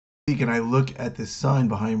And I look at this sign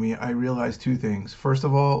behind me, I realize two things. First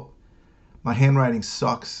of all, my handwriting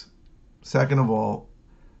sucks. Second of all,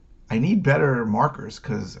 I need better markers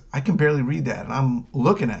because I can barely read that and I'm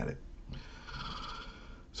looking at it.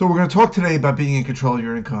 So we're going to talk today about being in control of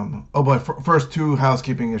your income. Oh, but first, two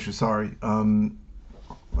housekeeping issues. Sorry.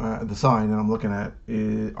 The sign that I'm looking at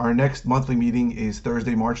is our next monthly meeting is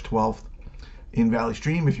Thursday, March 12th in Valley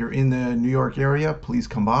Stream. If you're in the New York area, please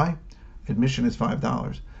come by. Admission is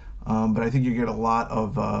 $5. But I think you get a lot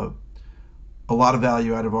of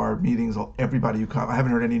value out of our meetings. Everybody who come, I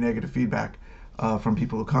haven't heard any negative feedback from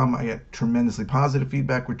people who come. I get tremendously positive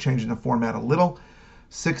feedback. We're changing the format a little.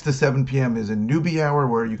 6 to 7 p.m. is a newbie hour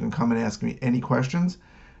where you can come and ask me any questions.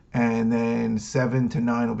 And then 7 to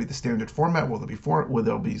 9 will be the standard format where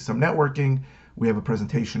there'll be some networking. We have a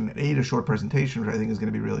presentation at 8, a short presentation, which I think is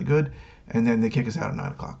going to be really good. And then they kick us out at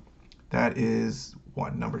 9 o'clock. That is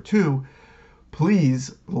one. Number two,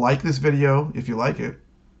 please like this video if you like it.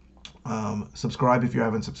 Subscribe if you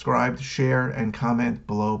haven't subscribed. Share and comment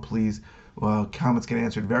below, please. Comments get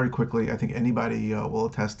answered very quickly. I think anybody will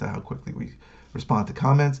attest to how quickly we respond to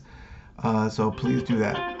comments. So please do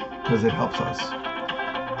that because it helps us.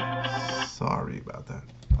 Sorry about that.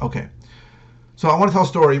 Okay. So I want to tell a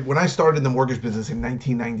story. When I started in the mortgage business in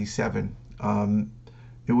 1997,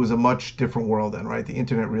 it was a much different world then, right? The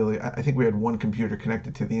internet really, I think we had one computer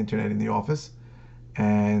connected to the internet in the office,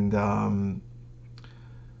 and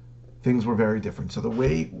things were very different. So the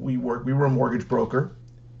way we worked, we were a mortgage broker,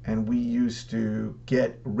 and we used to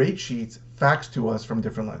get rate sheets faxed to us from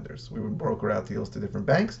different lenders. We would broker out deals to different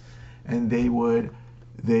banks, and they would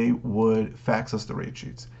fax us the rate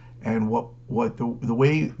sheets. And the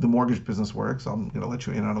way the mortgage business works, I'm going to let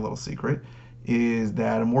you in on a little secret, is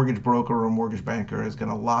that a mortgage broker or a mortgage banker is going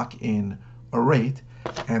to lock in a rate,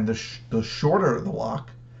 and the shorter the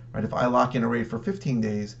lock, right? If I lock in a rate for 15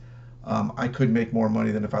 days, I could make more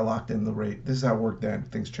money than if I locked in the rate. This is how it worked then.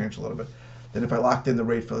 Things changed a little bit. Than if I locked in the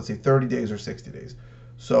rate for, let's say, 30 days or 60 days.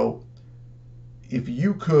 So if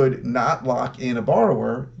you could not lock in a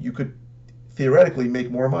borrower, you could theoretically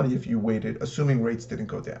make more money if you waited, assuming rates didn't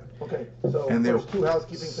go down. Okay, so and there's two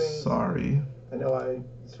housekeeping things. Sorry. I know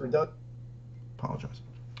it's redundant. Apologize.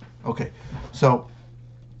 Okay, so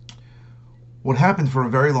what happened for a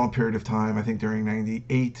very long period of time, I think during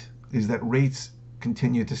 98, is that rates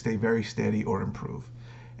continued to stay very steady or improve.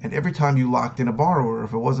 And every time you locked in a borrower,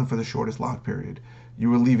 if it wasn't for the shortest lock period, you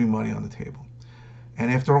were leaving money on the table.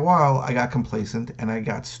 And after a while, I got complacent and I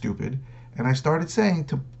got stupid. And I started saying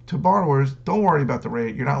to borrowers, don't worry about the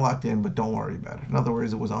rate. You're not locked in, but don't worry about it. In other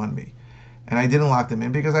words, it was on me. And I didn't lock them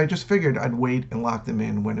in because I just figured I'd wait and lock them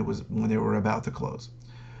in when they were about to close.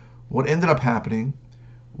 What ended up happening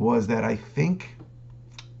was that I think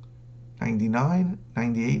 99,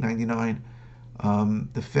 98, 99,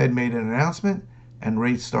 the Fed made an announcement and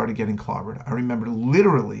rates started getting clobbered. I remember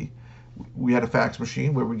literally, we had a fax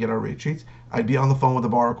machine where we get our rate sheets. I'd be on the phone with the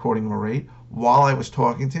borrower quoting him a rate. While I was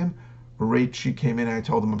talking to him, a rate sheet came in and I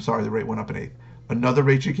told him, I'm sorry, the rate went up an eighth. Another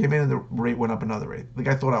rate sheet came in and the rate went up another eighth. The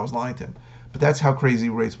guy thought I was lying to him. But that's how crazy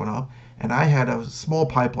rates went up. And I had a small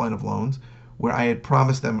pipeline of loans where I had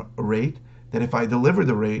promised them a rate that if I delivered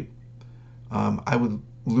the rate, I would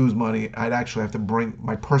lose money. I'd actually have to bring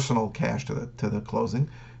my personal cash to the closing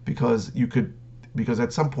because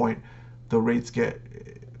at some point the rates get,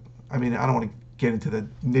 I mean, I don't want to get into the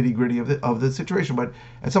nitty gritty of the situation, but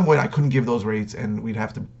at some point I couldn't give those rates and we'd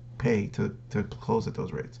have to pay to close at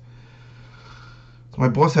those rates. So my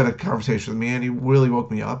boss had a conversation with me and he really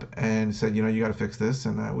woke me up and said, you got to fix this.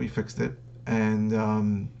 And we fixed it.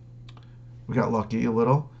 And we got lucky a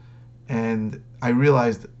little. And I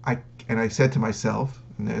realized, I said to myself,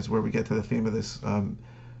 and that's where we get to the theme of this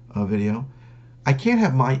video, I can't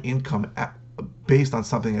have my income based on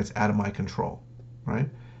something that's out of my control, right?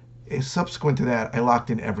 Subsequent to that, I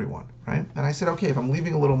locked in everyone, right? And I said, okay, if I'm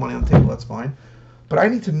leaving a little money on the table, that's fine. But I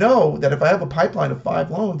need to know that if I have a pipeline of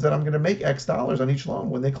 5 loans, that I'm going to make X dollars on each loan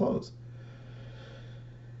when they close.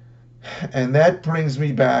 And that brings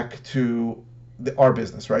me back to our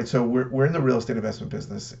business, right? So we're in the real estate investment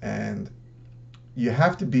business, and you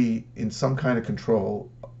have to be in some kind of control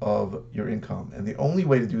of your income. And the only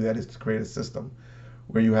way to do that is to create a system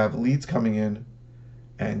where you have leads coming in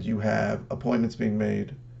and you have appointments being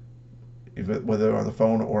made, whether on the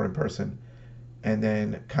phone or in person, and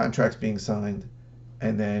then contracts being signed,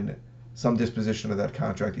 and then some disposition of that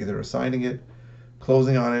contract, either assigning it,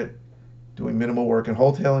 closing on it, doing minimal work and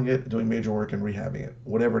wholesaling it, doing major work and rehabbing it,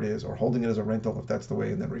 whatever it is, or holding it as a rental if that's the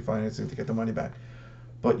way, and then refinancing to get the money back.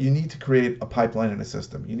 But you need to create a pipeline and a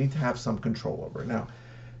system. You need to have some control over it. Now,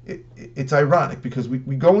 it's ironic because we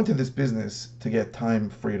go into this business to get time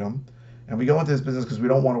freedom, and we go into this business because we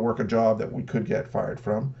don't want to work a job that we could get fired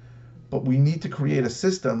from, but we need to create a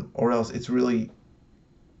system, or else it's really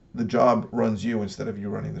the job runs you instead of you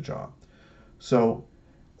running the job. So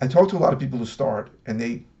I talk to a lot of people who start, and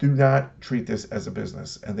they do not treat this as a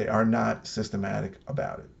business, and they are not systematic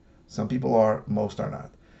about it. Some people are, most are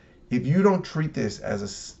not. If you don't treat this as a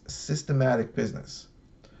systematic business,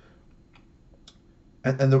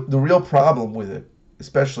 and the real problem with it,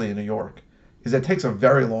 especially in New York, is that it takes a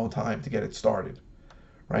very long time to get it started,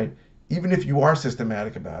 right? Even if you are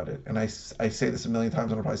systematic about it, and I say this a million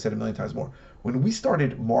times, and I'll probably say it a million times more. When we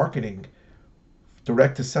started marketing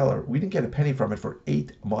direct to seller, we didn't get a penny from it for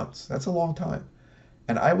 8 months. That's a long time.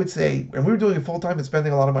 And I would say, and we were doing it full time and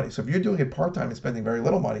spending a lot of money. So if you're doing it part time and spending very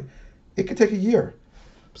little money, it could take a year.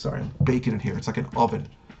 Sorry, I'm baking it here. It's like an oven.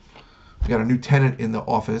 We got a new tenant in the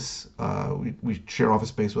office. We share office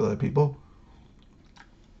space with other people.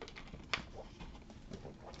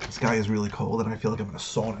 This guy is really cold, and I feel like I'm in a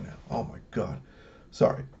sauna now. Oh my God.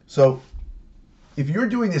 Sorry. So if you're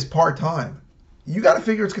doing this part time, you got to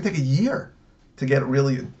figure it's going to take a year to get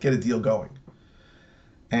a deal going.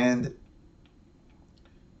 And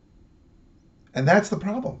that's the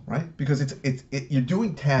problem, right? Because you're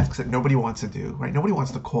doing tasks that nobody wants to do, right? Nobody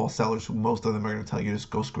wants to call sellers who most of them are going to tell you to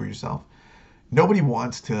go screw yourself. Nobody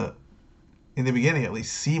wants to, in the beginning at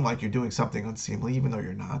least, seem like you're doing something unseemly, even though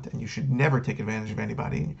you're not. And you should never take advantage of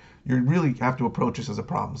anybody. You really have to approach this as a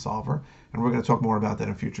problem solver. And we're going to talk more about that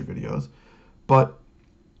in future videos. But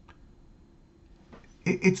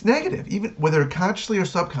it's negative. Even whether consciously or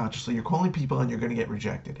subconsciously, you're calling people and you're going to get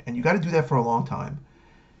rejected. And you got to do that for a long time.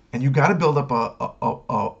 And you got to build up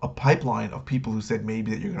a pipeline of people who said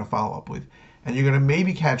maybe that you're going to follow up with. And you're going to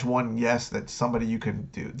maybe catch one yes that's somebody you can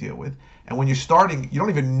deal with. And when you're starting, you don't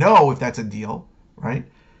even know if that's a deal, right?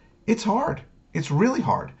 It's hard. It's really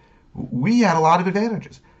hard. We had a lot of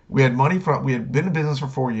advantages. We had money we had been in business for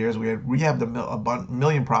 4 years. We had rehabbed a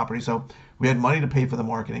million properties. So we had money to pay for the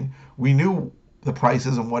marketing. We knew the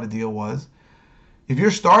prices and what a deal was. If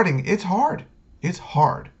you're starting, it's hard. It's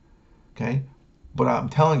hard. Okay? But I'm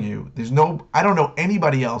telling you, I don't know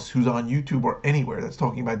anybody else who's on YouTube or anywhere that's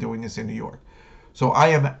talking about doing this in New York. So I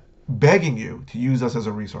am begging you to use us as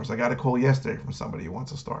a resource. I got a call yesterday from somebody who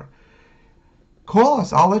wants to start. Call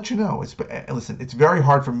us. I'll let you know. Listen, it's very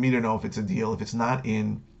hard for me to know if it's a deal, if it's not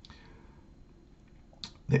in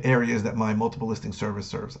the areas that my multiple listing service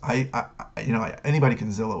serves. Anybody can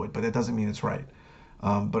Zillow it, but that doesn't mean it's right.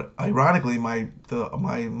 But ironically, my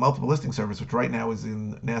multiple listing service, which right now is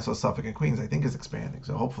in Nassau, Suffolk, and Queens, I think is expanding.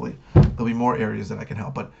 So hopefully there'll be more areas that I can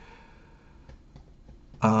help. But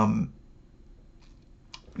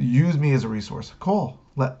use me as a resource. Call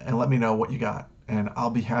and let me know what you got, and I'll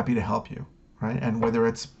be happy to help you. Right? And whether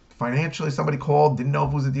it's financially, somebody called, didn't know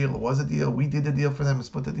if it was a deal, it was a deal. We did the deal for them and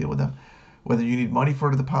split the deal with them. Whether you need money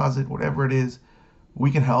for a deposit, whatever it is,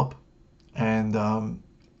 we can help. And the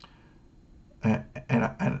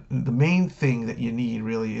main thing that you need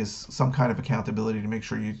really is some kind of accountability to make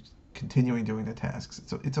sure you're continuing doing the tasks.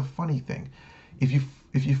 It's a funny thing. If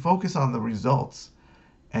you focus on the results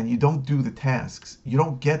and you don't do the tasks, you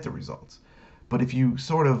don't get the results. But if you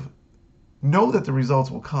sort of know that the results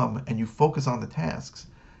will come and you focus on the tasks,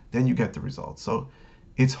 then you get the results. So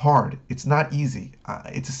it's hard. It's not easy.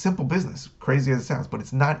 It's a simple business, crazy as it sounds, but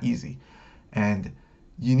it's not easy. And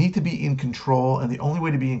you need to be in control, and the only way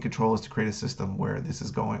to be in control is to create a system where this is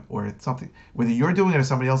going, where it's something, whether you're doing it or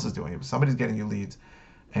somebody else is doing it, somebody's getting you leads,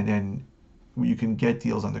 and then you can get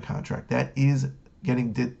deals under contract. That is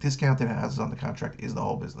getting discounted houses on the contract is the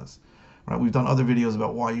whole business. Right? We've done other videos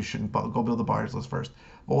about why you shouldn't go build a buyer's list first,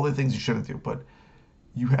 all the things you shouldn't do, but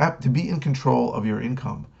you have to be in control of your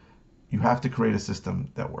income. You have to create a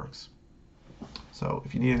system that works. So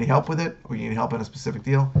if you need any help with it, or you need help on a specific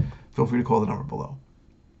deal, feel free to call the number below.